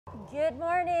Good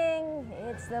morning.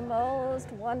 It's the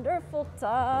most wonderful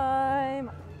time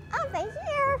of the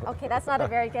year. Okay, that's not a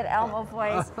very good Elmo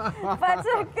voice. But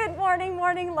good morning,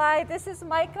 Morning Live. This is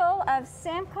Michael of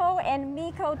Samko and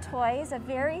Miko Toys. A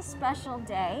very special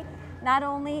day. Not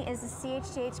only is the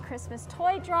CHCH Christmas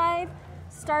Toy Drive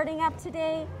starting up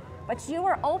today, but you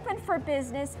are open for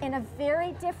business in a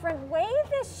very different way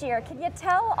this year. Can you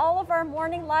tell all of our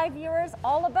Morning Live viewers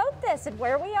all about this and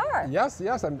where we are? Yes,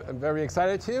 I'm very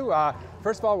excited to.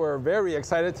 First of all, we're very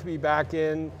excited to be back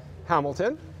in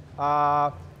Hamilton.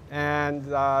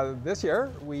 This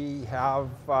year we have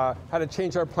had to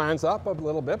change our plans up a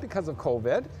little bit because of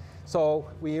COVID. So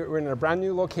we're in a brand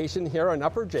new location here on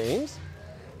Upper James.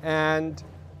 And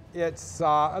it's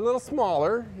a little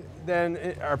smaller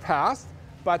than our past.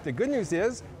 But the good news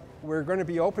is we're going to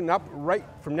be open up right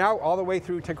from now all the way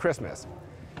through to Christmas.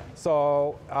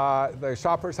 So the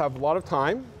shoppers have a lot of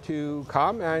time to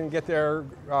come and get their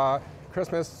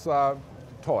Christmas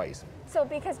toys. So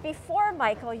because before,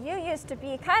 Michael, you used to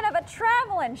be kind of a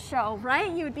traveling show,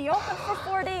 right? You'd be open for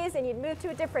 4 days and you'd move to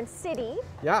a different city.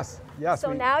 Yes.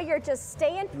 So now you're just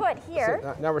staying put here.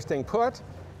 So now we're staying put,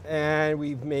 and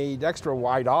we've made extra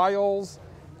wide aisles.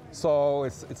 So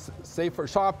it's safe for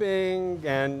shopping,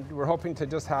 and we're hoping to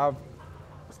just have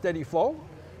steady flow.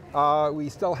 We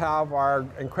still have our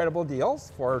incredible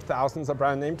deals for thousands of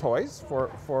brand name toys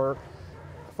for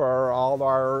all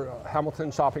our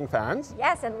Hamilton shopping fans.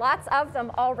 Yes, and lots of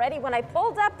them already. When I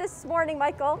pulled up this morning,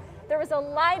 Michael, there was a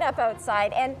lineup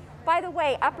outside. And by the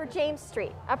way, Upper James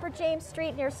Street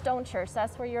near Stone Church,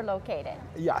 that's where you're located.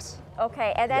 Yes.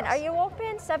 Okay, and then yes. Are you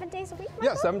open 7 days a week, Michael?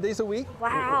 Yeah, 7 days a week.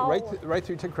 Wow. Right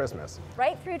through to Christmas.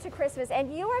 Right through to Christmas.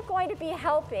 And you are going to be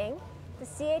helping the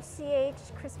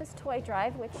CHCH Christmas Toy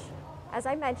Drive, which, as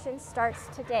I mentioned, starts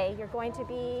today. You're going to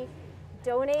be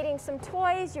donating some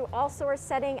toys. You also are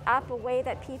setting up a way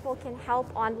that people can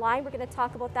help online. We're going to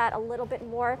talk about that a little bit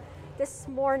more this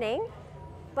morning.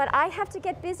 But I have to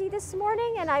get busy this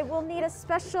morning, and I will need a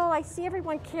special. I see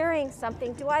everyone carrying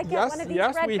something. Do I get one of these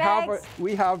red bags?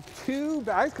 We have 2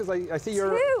 bags because I see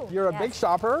you're a big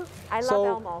shopper. I love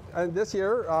Elmo. And this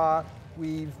year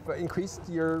we've increased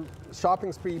your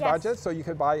shopping spree budget, so you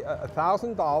could buy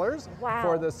 $1,000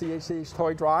 for the CHCH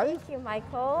Toy Drive. Thank you,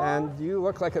 Michael. And you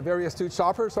look like a very astute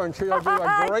shopper, so I'm sure you'll do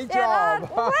a great job.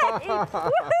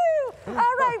 Woohoo! All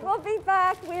right, we'll be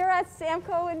back. We're at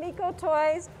Samko and Miko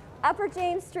Toys, Upper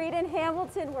James Street in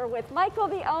Hamilton. We're with Michael,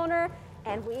 the owner,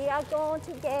 and we are going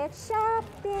to get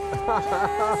shopping.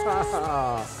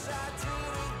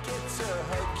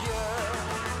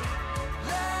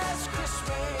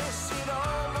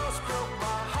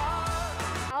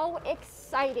 How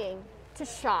exciting to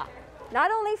shop, not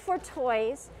only for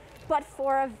toys, but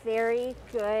for a very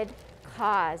good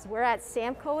cause. We're at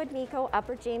Samko and Miko,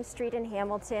 Upper James Street in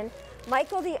Hamilton.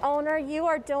 Michael, the owner, you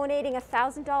are donating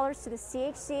 $1,000 to the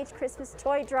CHCH Christmas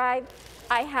Toy Drive.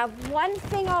 I have one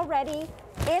thing already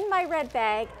in my red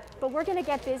bag, but we're going to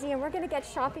get busy and we're going to get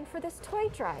shopping for this toy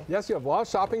drive. Yes, you have a lot of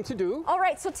shopping to do. All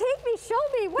right, so take me, show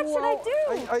me. What should I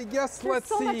do? I guess There's let's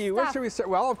so see. Where should we start?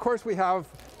 Well, of course, we have,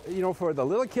 for the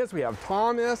little kids, we have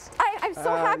Thomas. I'm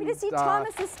so happy to see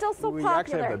Thomas is still so popular. We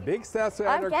actually have the big sets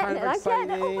that are kind of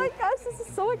exciting. I'm getting it. Oh my gosh, this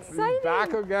is so exciting.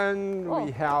 Back again,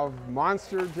 we have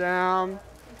Monster Jam.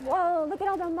 Whoa, look at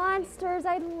all the monsters.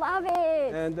 I love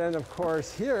it. And then, of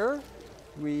course, here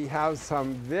we have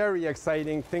some very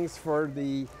exciting things for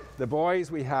the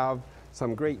boys. We have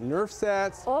some great Nerf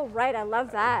sets. Oh, right, I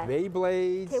love that.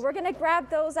 Beyblades. Okay, we're gonna grab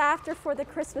those after for the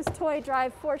Christmas toy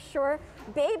drive for sure.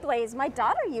 Beyblades, my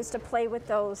daughter used to play with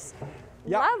those.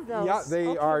 Love those. Yeah,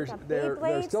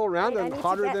 they're still around and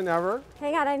hotter than ever.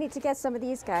 Hang on, I need to get some of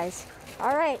these guys.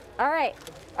 All right.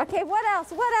 Okay, what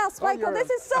else, Michael? This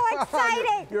is so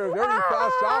exciting. You're a very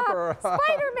fast shopper.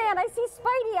 Spider-Man, I see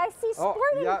Spidey, I see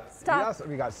sporting stuff. Yes,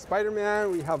 we got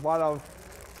Spider-Man, we have a lot of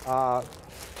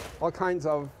all kinds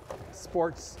of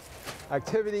sports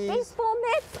activities. Baseball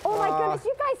mitts, oh my goodness,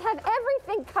 you guys have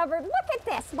everything covered. Look at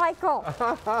this, Michael.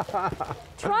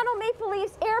 Toronto Maple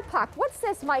Leafs air puck. What's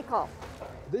this, Michael?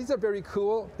 These are very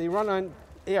cool. They run on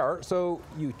air, so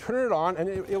you turn it on and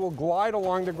it will glide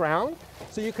along the ground.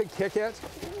 So you could kick it.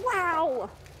 Wow.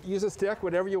 Use a stick,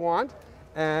 whatever you want.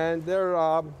 And they're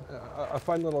a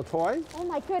fun little toy. Oh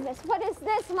my goodness, what is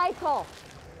this, Michael?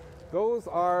 Those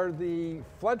are the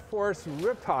Flood Force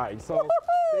Riptide. So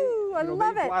I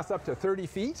love it. They blast up to 30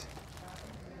 feet.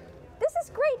 This is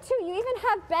great too. You even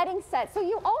have bedding sets. So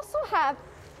you also have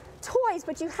toys,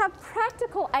 but you have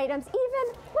practical items.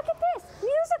 Even, look at this,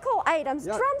 musical items,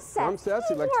 drum sets. Drum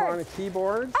sets, electronic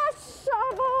keyboards. A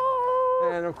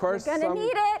shovel. And of course, you're gonna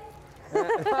need it.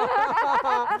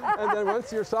 And then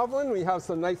once you're shoveling, we have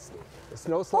some nice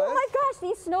snow sleds. Oh my gosh,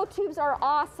 these snow tubes are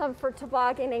awesome for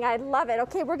tobogganing. I love it.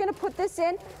 Okay, we're gonna put this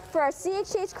in for our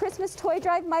CHCH Christmas Toy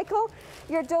Drive. Michael,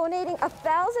 you're donating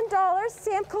 $1,000,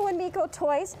 Samko and Miko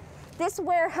Toys. This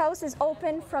warehouse is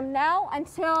open from now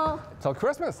until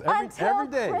Christmas.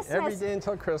 Every day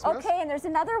until Christmas. Okay, and there's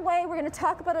another way, we're going to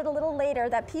talk about it a little later,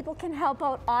 that people can help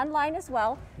out online as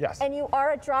well. Yes. And you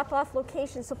are a drop-off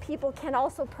location, so people can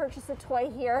also purchase a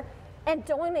toy here and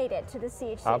donate it to the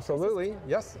CHCH. Absolutely,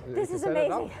 yes. This is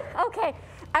amazing. Okay,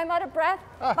 I'm out of breath.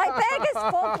 My bag is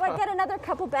full. Do I get another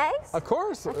couple bags? Of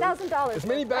course. $1,000. As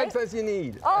many bags as you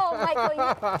need. Oh, Michael,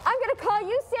 I'm going to call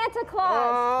you Santa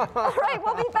Claus. All right,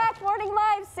 we'll be back morning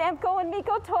live, Samko and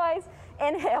Miko Toys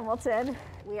in Hamilton.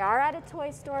 We are at a toy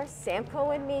store,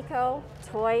 Samko and Miko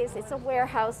Toys. It's a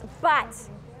warehouse, but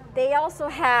they also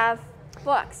have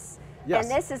books. Yes.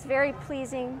 And this is very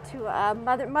pleasing to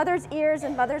mother's ears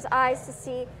and mother's eyes to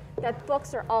see that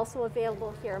books are also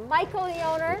available here. Michael, the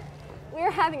owner,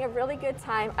 we're having a really good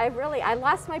time. I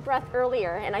lost my breath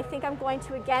earlier, and I think I'm going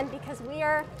to again because we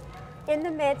are in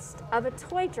the midst of a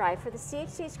toy drive for the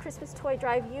CHCH Christmas Toy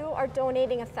Drive. You are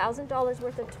donating $1,000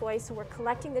 worth of toys, so we're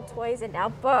collecting the toys and now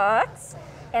books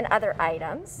and other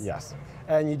items. Yes,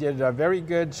 and you did a very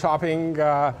good shopping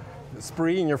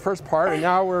spree in your first part, and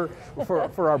now we're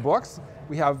for our books.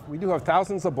 We do have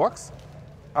thousands of books.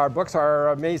 Our books are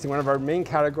amazing. One of our main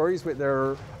categories,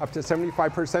 they're up to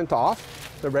 75%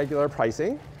 off the regular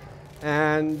pricing,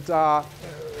 and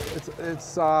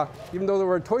it's even though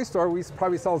we're a toy store, we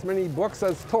probably sell as many books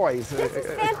as toys. This is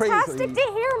fantastic to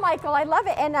hear, Michael. I love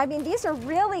it, and I mean these are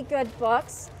really good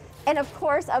books, and of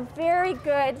course a very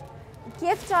good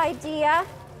gift idea.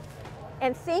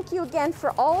 And thank you again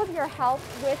for all of your help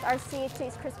with our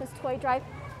CHCH Christmas Toy Drive.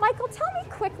 Michael, tell me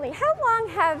quickly, how long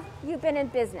have you been in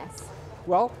business?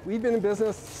 Well, we've been in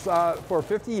business for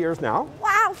 50 years now.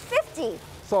 Wow, 50!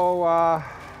 So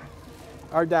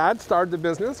our dad started the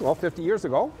business, 50 years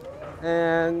ago.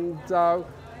 And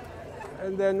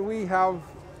then we have,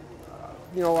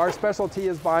 our specialty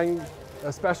is buying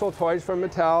special toys from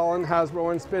Mattel and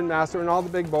Hasbro and Spin Master and all the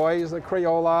big boys, the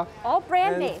Crayola. All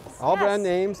brand names. All brand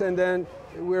names, and then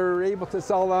we're able to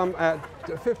sell them at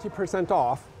 50%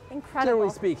 off. Incredible. Generally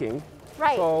speaking.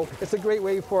 Right. So it's a great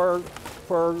way for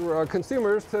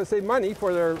consumers to save money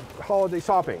for their holiday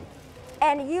shopping.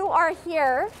 And you are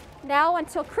here now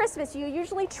until Christmas. You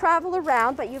usually travel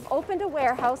around, but you've opened a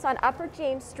warehouse on Upper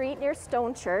James Street near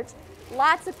Stone Church.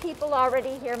 Lots of people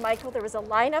already here, Michael. There was a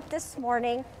lineup this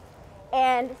morning.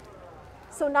 And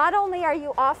so not only are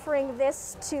you offering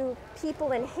this to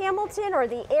people in Hamilton or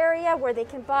the area where they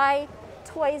can buy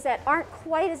toys that aren't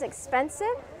quite as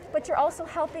expensive, but you're also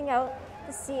helping out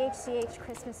the CHCH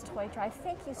Christmas Toy Drive.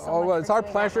 Thank you so much. Oh, well, it's our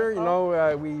pleasure.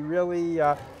 That, we really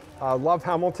love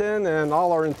Hamilton and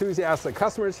all our enthusiastic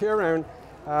customers here and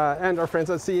our friends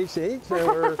at CHCH, and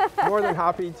we're more than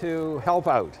happy to help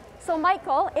out. So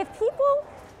Michael, if people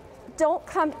don't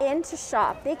come in to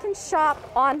shop, they can shop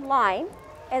online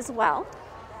as well.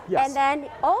 Yes. And then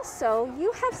also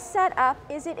you have set up,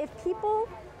 is it if people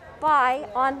buy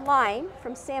online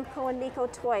from Samko and Miko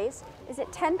Toys, is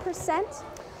it 10%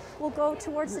 will go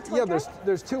towards the toy drive?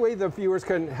 There's two ways the viewers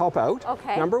can help out.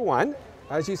 Okay. Number one,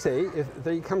 as you say, if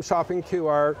they come shopping to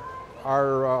on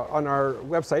our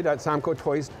website at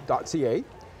samkotoys.ca,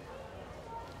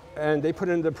 and they put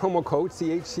in the promo code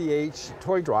CHCH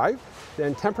Toy Drive,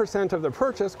 then 10% of the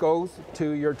purchase goes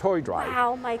to your toy drive.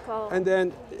 Wow, Michael. And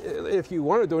then if you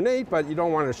want to donate but you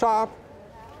don't want to shop,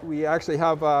 we actually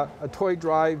have a toy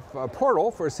drive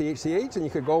portal for CHCH, and you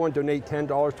could go and donate $10,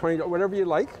 $20, whatever you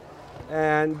like,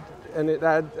 and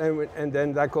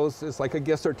then that goes, it's like a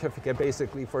gift certificate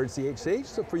basically for CHCH,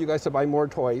 so for you guys to buy more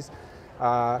toys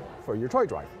for your toy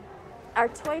drive. Our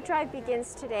toy drive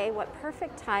begins today. What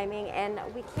perfect timing, and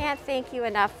we can't thank you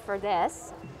enough for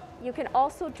this. You can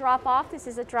also drop off. This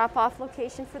is a drop-off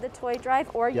location for the toy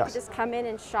drive, or you can just come in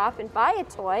and shop and buy a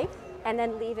toy and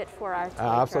then leave it for our toy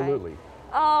drive. Absolutely.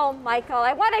 Oh, Michael,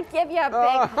 I want to give you a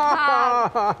big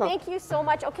hug. Thank you so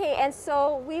much. Okay, and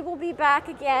so we will be back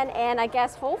again, and I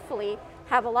guess hopefully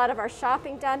have a lot of our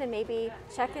shopping done and maybe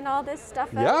checking all this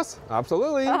stuff out. Yes,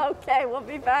 absolutely. Okay, we'll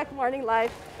be back morning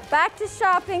live. Back to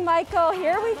shopping, Michael.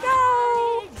 Here we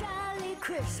go. Jolly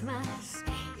Christmas,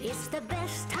 it's the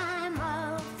best time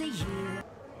of the year.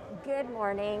 Good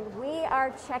morning. We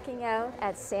are checking out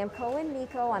at Samko and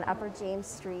Miko on Upper James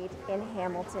Street in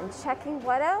Hamilton. Checking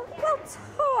what out? Well,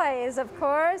 toys, of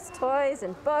course. Toys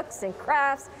and books and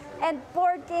crafts and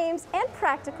board games and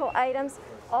practical items.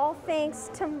 All thanks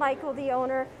to Michael, the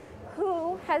owner.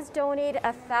 who has donated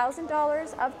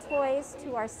 $1,000 of toys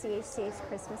to our CHCH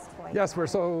Christmas toy. Yes, we're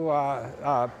so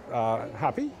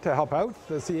happy to help out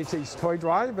the CHCH Toy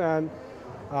Drive, and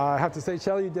I have to say,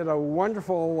 Shelly, you did a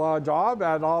wonderful job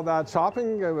at all that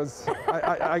shopping. It was,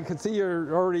 I could see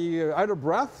you're already out of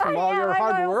breath from all your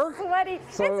hard work. Sweaty.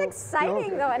 So, it's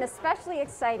exciting though, and especially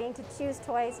exciting to choose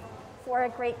toys for a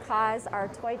great cause. Our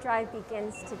toy drive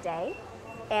begins today,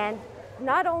 and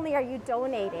not only are you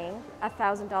donating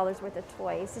 $1,000 worth of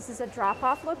toys, this is a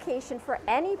drop-off location for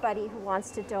anybody who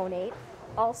wants to donate.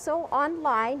 Also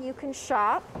online, you can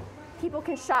shop. People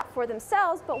can shop for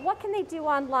themselves, but what can they do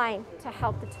online to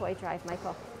help the toy drive,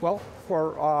 Michael? Well,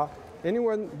 for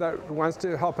anyone that wants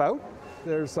to help out,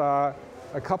 there's a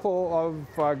couple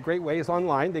of great ways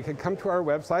online. They can come to our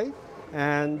website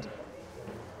and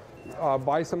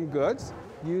buy some goods,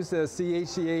 use the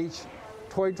CHCH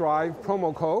Toy Drive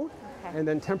promo code, and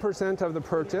then 10% of the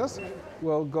purchase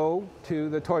will go to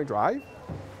the toy drive.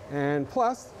 And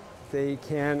plus, they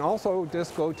can also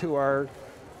just go to our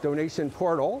donation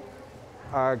portal,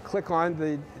 click on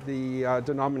the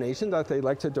denomination that they'd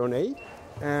like to donate,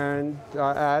 and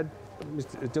add,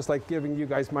 just like giving you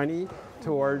guys money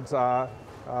towards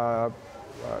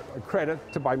credit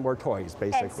to buy more toys,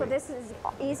 basically. And so this is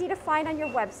easy to find on your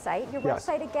website. Your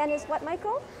website again is what,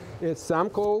 Michael? It's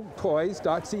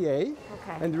samkotoys.ca,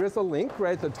 and there is a link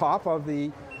right at the top of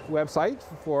the website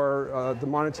for the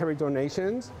monetary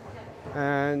donations.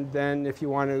 And then if you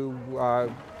want to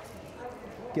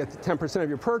get the 10% of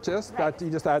your purchase, that you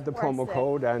just add the promo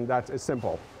code, and it's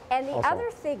simple. And the other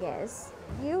thing is,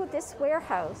 this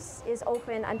warehouse is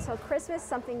open until Christmas,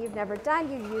 something you've never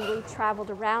done. You usually traveled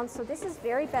around, so this is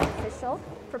very beneficial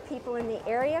for people in the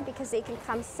area because they can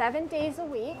come 7 days a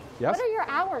week. Yes. What are your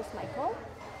hours, Michael?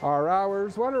 Our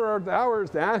hours, what are the hours,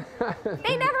 Dan?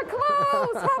 They never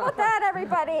close! How about that,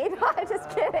 everybody? No, I'm just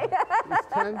kidding.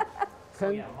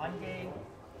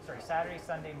 It's Saturday,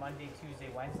 Sunday, Monday, Tuesday,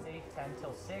 Wednesday, 10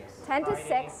 till 6. 10 Friday, to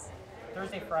 6.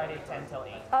 Thursday, Friday, 10 till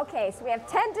 8. Okay, so we have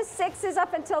 10 to 6 is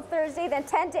up until Thursday, then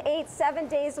 10 to 8, 7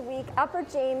 days a week, Upper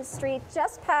James Street,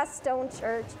 just past Stone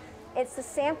Church. It's the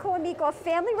Samko Miko, a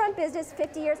family-run business,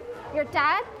 50 years. Your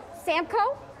dad,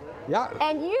 Samko? Yeah.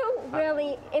 And you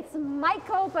really, it's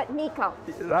Michael, but Miko.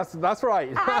 That's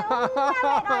right. I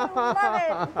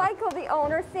love it. Michael, the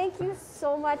owner, thank you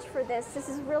so much for this. This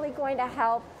is really going to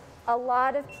help a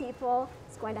lot of people.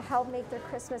 It's going to help make their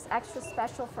Christmas extra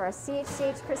special for our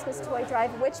CHCH Christmas Toy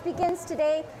Drive, which begins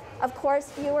today. Of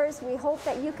course, viewers, we hope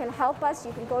that you can help us.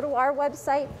 You can go to our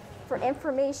website for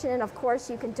information, and of course,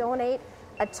 you can donate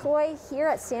a toy here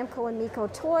at Samko Miko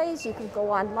Toys. You can go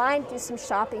online, do some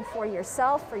shopping for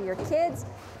yourself, for your kids,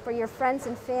 for your friends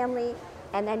and family,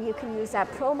 and then you can use that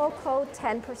promo code.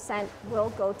 10% will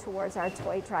go towards our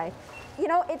toy drive. You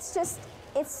know, it's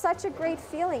such a great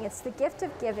feeling. It's the gift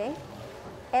of giving,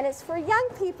 and it's for young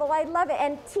people. I love it,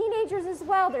 and teenagers as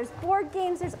well. There's board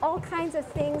games, there's all kinds of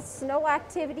things, snow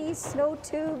activities, snow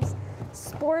tubes,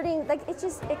 sporting, like it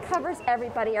covers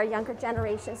everybody, our younger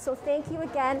generation. So thank you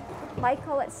again,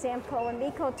 Michael at Samko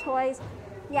Miko Toys.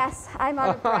 Yes, I'm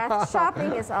out of breath.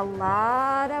 Shopping is a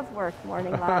lot of work,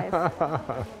 Morning Live. Let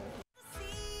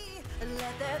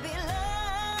there be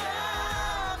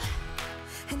love.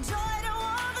 Enjoy